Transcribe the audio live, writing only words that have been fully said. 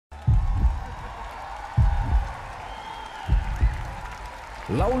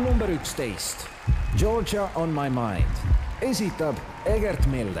laul number 11, Georgia on my mind, esitab Egert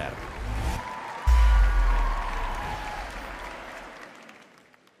Melder.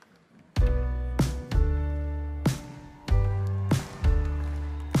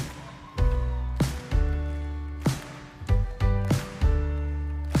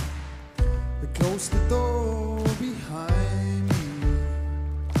 Close the door behind me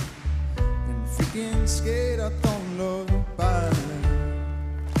and freaking scared I don't look back.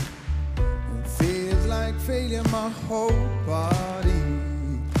 It feels like failure, my whole body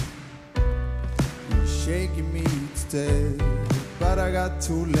is shaking me to death, but I got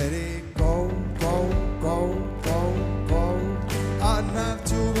to let it go, go, go, go, go. I don't have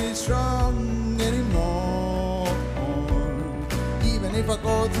to be strong anymore, even if I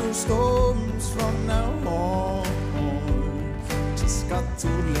go through storms from now on. Just got to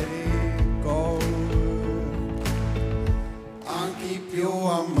let it go. I'll keep you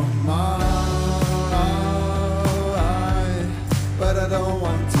on my mind, but I don't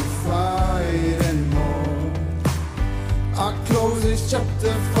want to fight anymore. I'll close this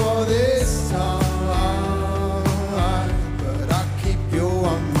chapter for this time, but I'll keep you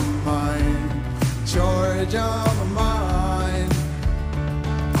on my mind, Georgia on my mind.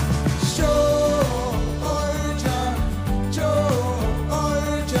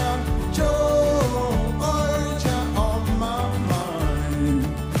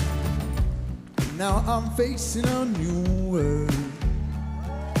 Now I'm facing a new world,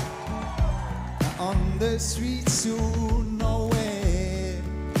 on the streets you know it.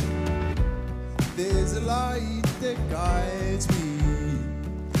 There's a light that guides me,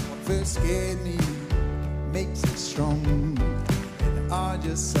 what first scared me makes it strong. And I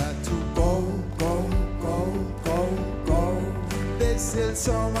just had to go, go, go, go, go. There's still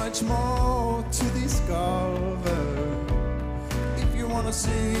so much more to discover. If you wanna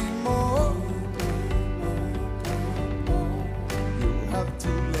see more, have to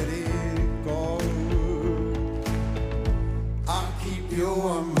let it go. I'll keep you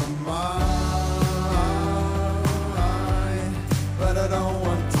on my mind, but I don't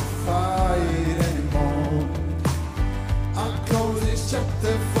want to fight anymore. I'll close this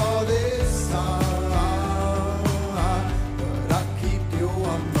chapter for this time, but I'll keep you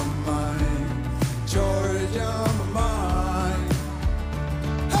on my mind, Georgia on my mind.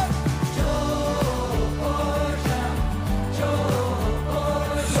 Hey! Georgia,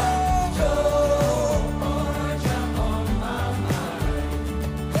 Georgia.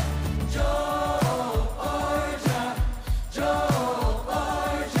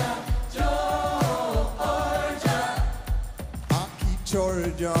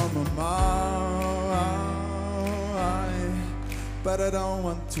 Georgia on my mind, but I don't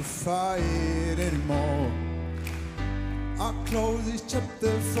want to fight anymore. I'll close this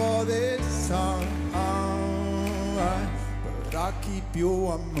chapter for this time, but I'll keep you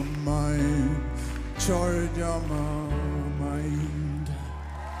on my mind, Georgia on my mind.